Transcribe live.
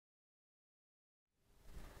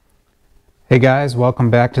Hey guys, welcome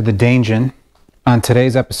back to the Dangen. On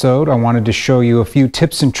today's episode, I wanted to show you a few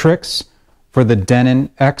tips and tricks for the Denon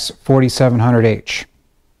X4700H.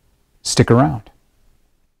 Stick around.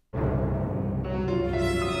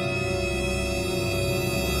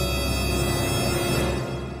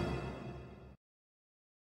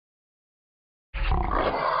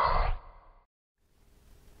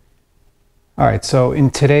 Alright, so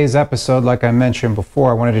in today's episode, like I mentioned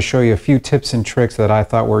before, I wanted to show you a few tips and tricks that I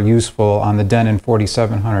thought were useful on the Denon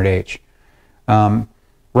 4700H.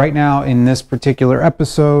 Right now, in this particular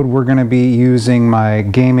episode, we're going to be using my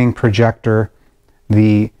gaming projector,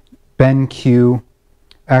 the BenQ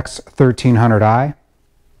X1300i.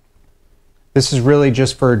 This is really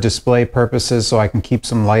just for display purposes, so I can keep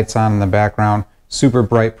some lights on in the background. Super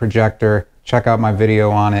bright projector. Check out my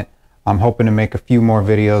video on it. I'm hoping to make a few more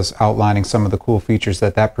videos outlining some of the cool features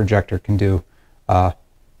that projector can do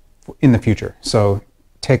in the future. So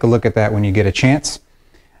take a look at that when you get a chance.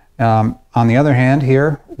 On the other hand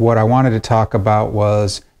here, what I wanted to talk about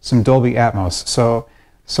was some Dolby Atmos.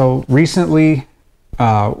 So recently,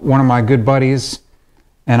 one of my good buddies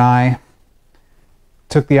and I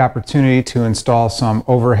took the opportunity to install some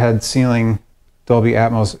overhead ceiling Dolby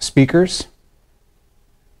Atmos speakers.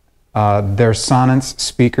 They're Sonance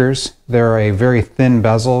speakers. They're a very thin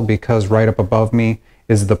bezel because right up above me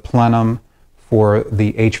is the plenum for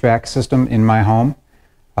the HVAC system in my home.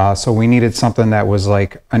 So we needed something that was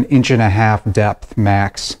like 1.5 inch depth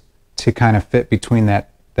max to kind of fit between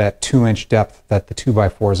that 2-inch depth that the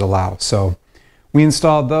 2x4s allow. So we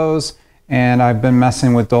installed those, and I've been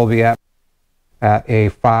messing with Dolby Atmos at a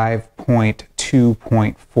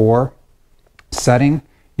 5.2.4 setting.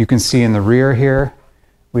 You can see in the rear here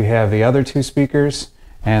we have the other two speakers,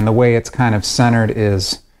 and the way it's kind of centered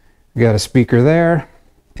is we got a speaker there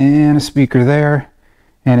and a speaker there,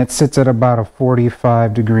 and it sits at about a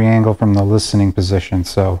 45-degree angle from the listening position.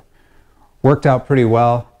 So worked out pretty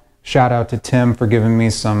well. Shout out to Tim for giving me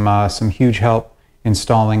some huge help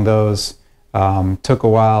installing those. Took a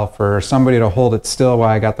while for somebody to hold it still while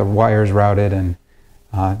I got the wires routed, and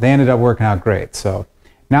they ended up working out great. So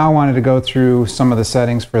now I wanted to go through some of the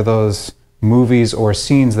settings for those movies or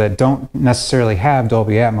scenes that don't necessarily have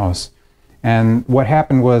Dolby Atmos. And what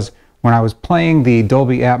happened was, when I was playing the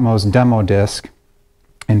Dolby Atmos demo disc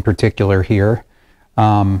in particular here,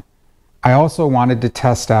 I also wanted to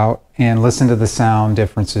test out and listen to the sound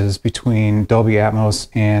differences between Dolby Atmos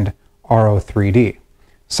and Auro 3D.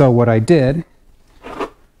 So what I did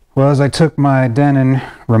was I took my Denon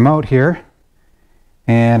remote here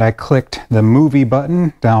and I clicked the movie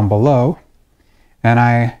button down below, and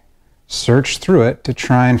I search through it to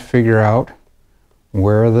try and figure out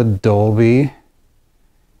where the Dolby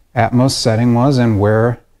Atmos setting was and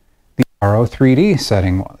where the Auro 3D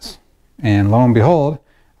setting was. And lo and behold,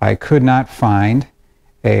 I could not find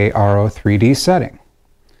a Auro 3D setting.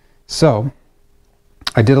 So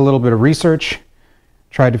I did a little bit of research,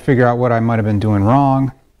 tried to figure out what I might have been doing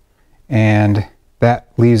wrong, and that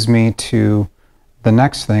leads me to the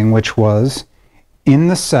next thing, which was in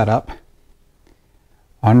the setup,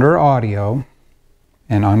 under audio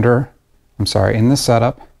and in the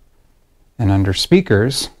setup and under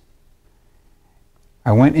speakers,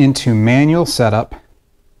 I went into manual setup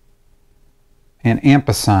and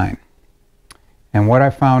ampersand. And what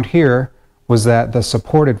I found here was that the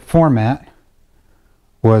supported format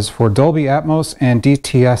was for Dolby Atmos and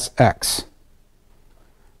DTS X.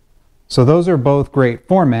 So those are both great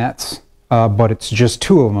formats, but it's just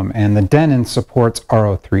two of them, and the Denon supports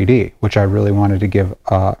Auro 3D, which I really wanted to give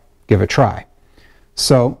a try.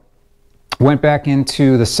 So went back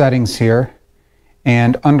into the settings here,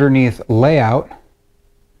 and underneath layout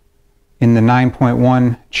in the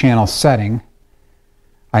 9.1 channel setting,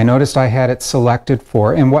 I noticed I had it selected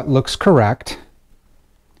for, and what looks correct,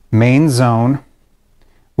 main zone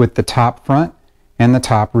with the top front and the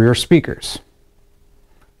top rear speakers.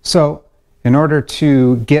 So in order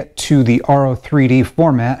to get to the Auro 3D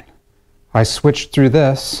format, I switched through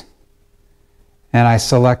this and I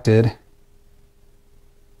selected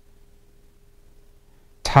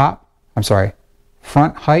front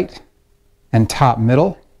height and top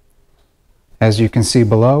middle. As you can see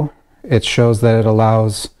below, it shows that it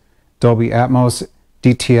allows Dolby Atmos,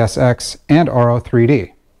 DTS X, and Auro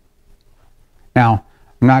 3D. Now,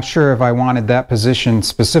 I'm not sure if I wanted that position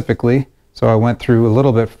specifically, so I went through a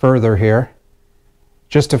little bit further here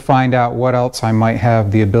just to find out what else I might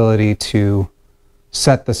have the ability to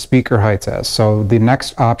set the speaker heights as. So the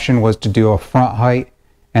next option was to do a front height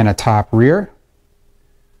and a top rear,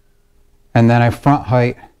 and then a front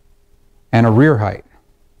height and a rear height.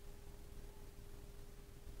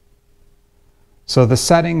 So the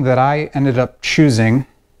setting that I ended up choosing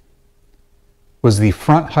was the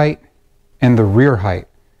front height and the rear height.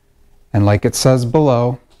 And like it says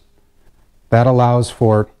below, that allows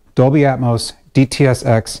for Dolby Atmos,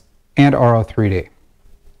 DTS-X, and Auro 3D.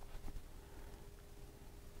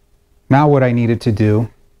 Now what I needed to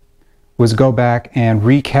do was go back and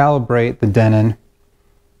recalibrate the Denon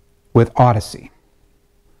with Audyssey.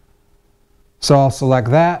 So I'll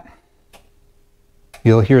select that.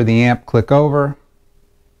 You'll hear the amp click over.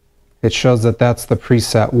 It shows that that's the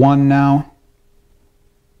preset 1 now.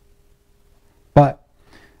 But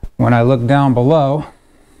when I look down below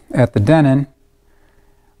at the Denon,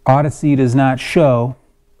 Audyssey does not show,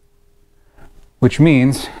 which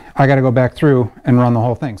means I got to go back through and run the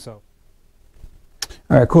whole thing. So,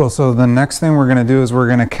 all right, cool. So the next thing we're going to do is we're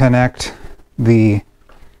going to connect the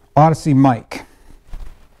Audyssey mic.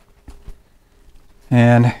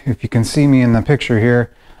 And if you can see me in the picture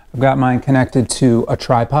here, I've got mine connected to a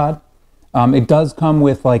tripod. It does come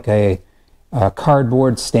with like a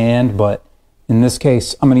cardboard stand, but in this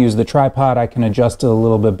case, I'm going to use the tripod. I can adjust it a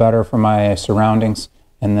little bit better for my surroundings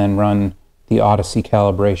and then run the Audyssey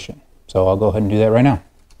calibration. So I'll go ahead and do that right now.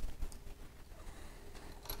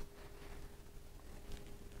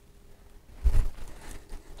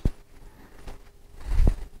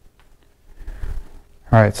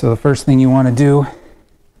 All right, so the first thing you want to do,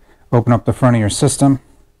 open up the front of your system.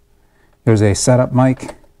 There's a setup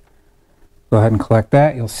mic. Go ahead and collect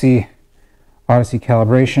that. You'll see Audyssey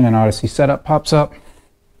calibration and Audyssey setup pops up.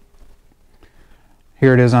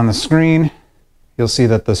 Here it is on the screen. You'll see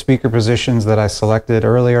that the speaker positions that I selected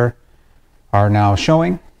earlier are now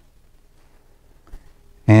showing.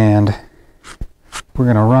 And we're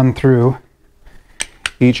going to run through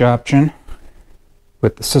each option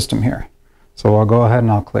with the system here. So I'll go ahead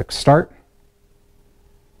and I'll click start.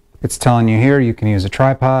 It's telling you here you can use a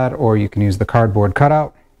tripod or you can use the cardboard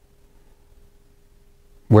cutout.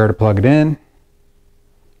 Where to plug it in.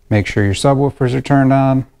 Make sure your subwoofers are turned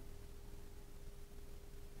on.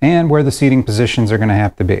 And where the seating positions are going to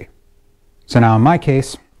have to be. So now in my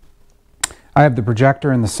case, I have the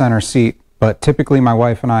projector in the center seat, but typically my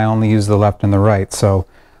wife and I only use the left and the right. So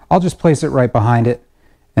I'll just place it right behind it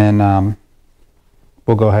and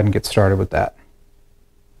we'll go ahead and get started with that.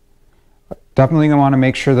 Definitely going to want to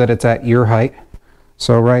make sure that it's at ear height.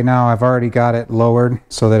 So right now I've already got it lowered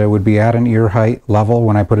so that it would be at an ear height level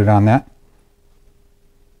when I put it on that.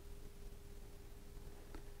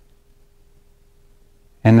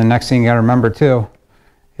 And the next thing you got to remember too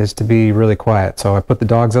is to be really quiet. So I put the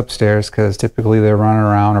dogs upstairs because typically they're running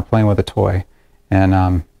around or playing with a toy. And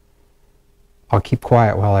I'll keep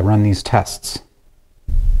quiet while I run these tests.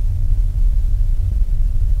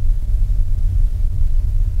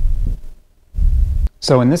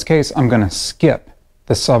 So in this case, I'm going to skip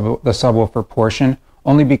the subwoofer portion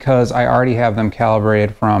only because I already have them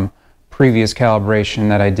calibrated from previous calibration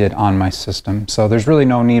that I did on my system. So there's really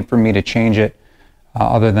no need for me to change it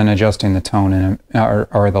other than adjusting the tone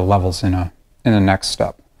or the levels in the next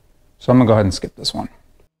step. So I'm going to go ahead and skip this one.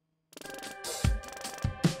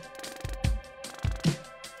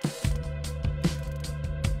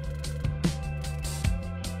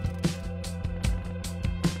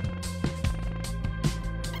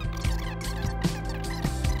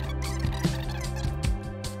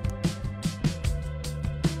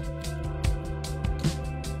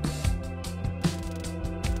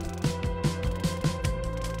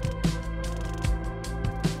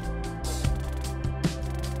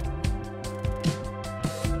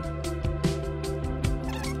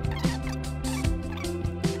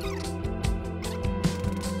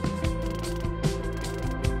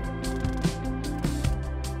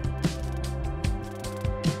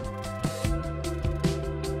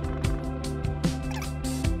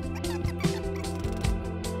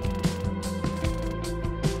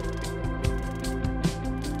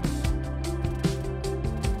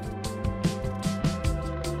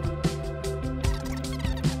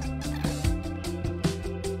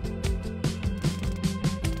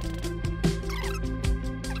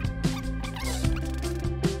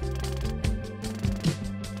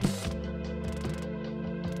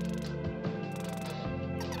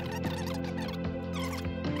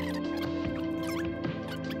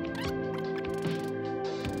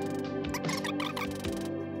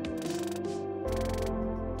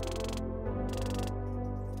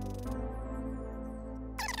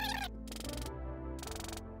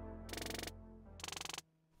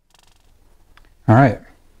 All right,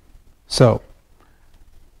 so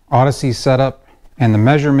Audyssey setup and the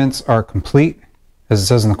measurements are complete. As it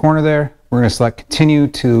says in the corner there, we're going to select continue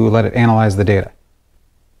to let it analyze the data.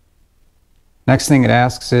 Next thing it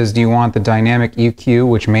asks is, do you want the dynamic EQ,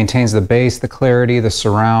 which maintains the bass, the clarity, the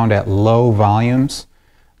surround at low volumes,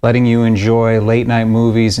 letting you enjoy late night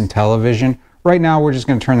movies and television? Right now we're just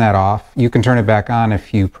going to turn that off. You can turn it back on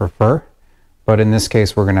if you prefer, but in this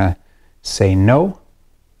case we're going to say no.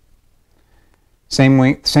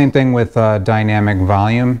 Same thing with dynamic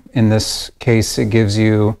volume. In this case it gives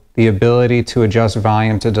you the ability to adjust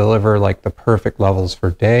volume to deliver like the perfect levels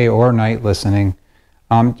for day or night listening.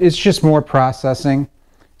 It's just more processing.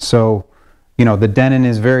 So, you know, the Denon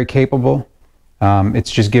is very capable.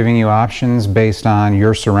 It's just giving you options based on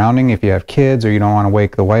your surrounding. If you have kids or you don't want to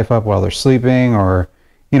wake the wife up while they're sleeping, or,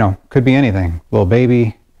 you know, could be anything. Little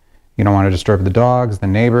baby, you don't want to disturb the dogs, the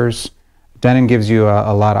neighbors. Denon gives you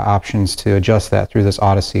a lot of options to adjust that through this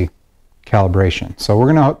Audyssey calibration. So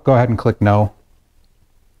we're going to go ahead and click no.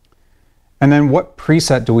 And then what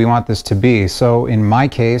preset do we want this to be? So in my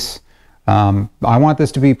case, I want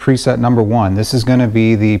this to be preset number 1. This is going to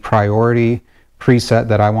be the priority preset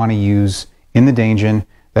that I want to use in the Denon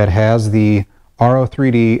that has the Auro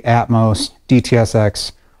 3D, Atmos,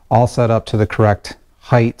 DTSX all set up to the correct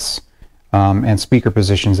heights and speaker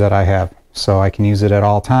positions that I have. So I can use it at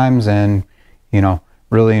all times and, you know,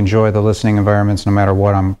 really enjoy the listening environments no matter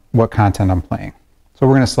what content I'm playing. So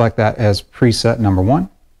we're going to select that as preset number 1.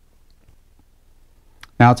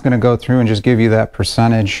 Now it's going to go through and just give you that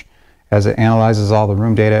percentage as it analyzes all the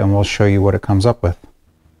room data, and we'll show you what it comes up with.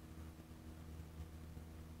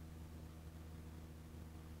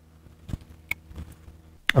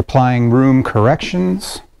 Applying room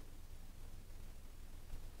corrections.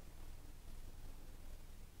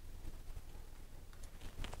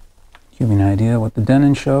 Give you an idea what the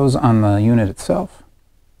Denon shows on the unit itself.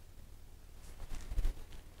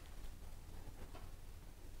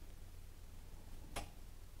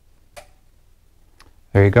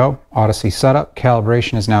 There you go. Audyssey setup.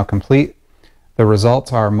 Calibration is now complete. The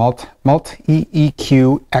results are BenQ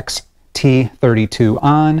X1300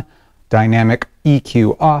 on, dynamic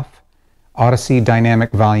EQ off, Audyssey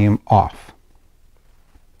dynamic volume off.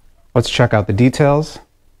 Let's check out the details.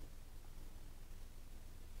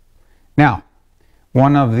 Now,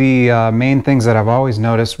 one of the main things that I've always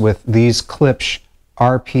noticed with these Klipsch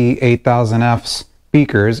RP8000F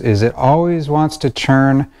speakers is it always wants to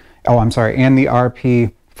turn, and the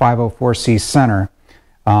RP504C center.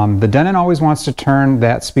 The Denon always wants to turn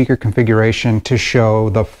that speaker configuration to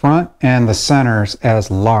show the front and the centers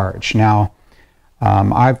as large. Now,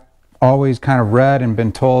 I've always kind of read and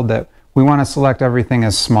been told that we want to select everything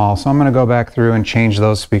as small, so I'm going to go back through and change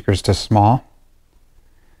those speakers to small.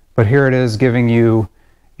 But here it is giving you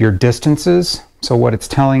your distances. So what it's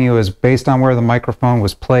telling you is based on where the microphone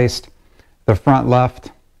was placed, the front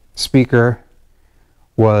left speaker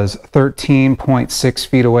was 13.6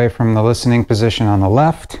 feet away from the listening position on the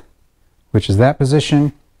left, which is that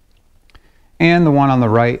position, and the one on the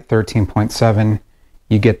right, 13.7.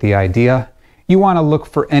 You get the idea. You want to look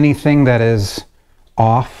for anything that is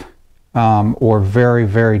off or very,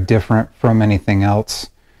 very different from anything else.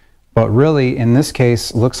 But really, in this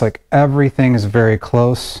case, looks like everything is very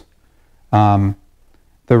close. The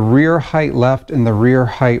rear height left and the rear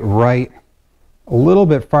height right, a little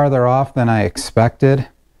bit farther off than I expected,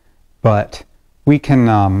 but we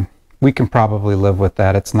can probably live with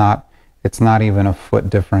that. It's not even a foot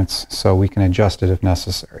difference, so we can adjust it if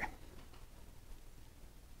necessary.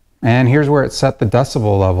 And here's where it set the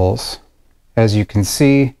decibel levels. As you can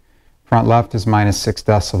see, front left is -6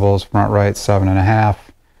 decibels, front right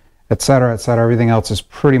 7.5, etc., etc. Everything else is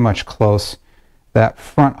pretty much close. That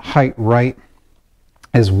front height right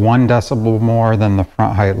is 1 decibel more than the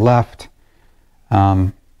front height left,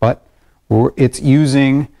 but it's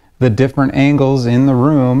using the different angles in the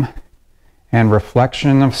room and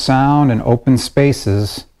reflection of sound and open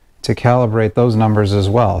spaces to calibrate those numbers as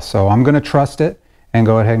well. So I'm going to trust it and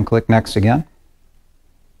go ahead and click next again.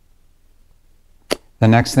 The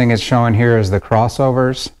next thing it's showing here is the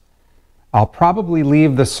crossovers. I'll probably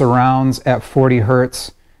leave the surrounds at 40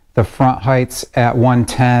 Hertz, the front heights at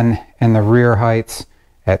 110, and the rear heights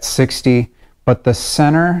at 60. But the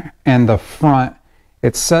center and the front,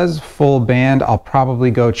 it says full band. I'll probably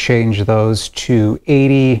go change those to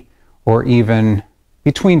 80 or even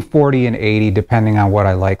between 40 and 80, depending on what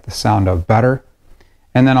I like the sound of better.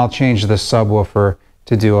 And then I'll change the subwoofer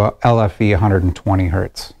to do a LFE 120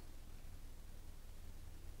 Hertz.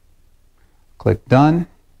 Click done.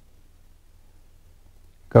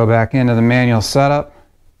 Go back into the manual setup.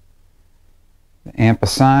 The amp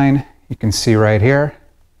assign, you can see right here.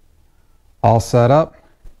 All set up.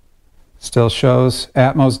 Still shows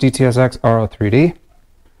Atmos DTSX Auro 3D.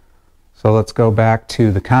 So let's go back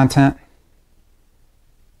to the content.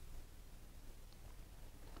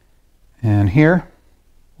 here,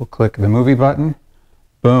 we'll click the movie button.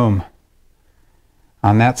 Boom.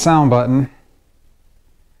 On that sound button,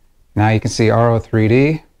 now you can see Auro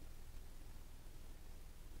 3D.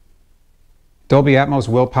 Dolby Atmos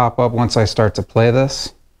will pop up once I start to play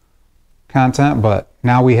this content, but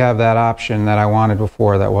now we have that option that I wanted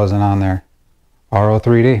before that wasn't on there. Auro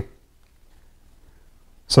 3D.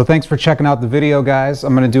 So thanks for checking out the video, guys.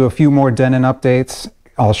 I'm going to do a few more Denon updates.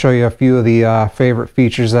 I'll show you a few of the favorite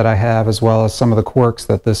features that I have, as well as some of the quirks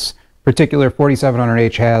that this particular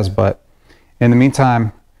 4700H has. But in the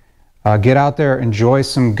meantime, get out there, enjoy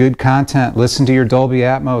some good content, listen to your Dolby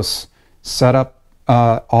Atmos, set up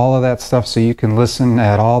all of that stuff so you can listen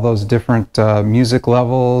at all those different music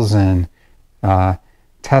levels and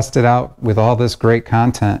test it out with all this great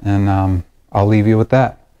content. And I'll leave you with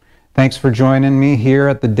that. Thanks for joining me here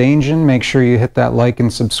at the Denon. Make sure you hit that like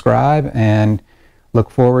and subscribe, and look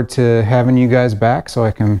forward to having you guys back so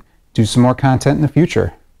I can do some more content in the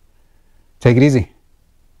future. Take it easy.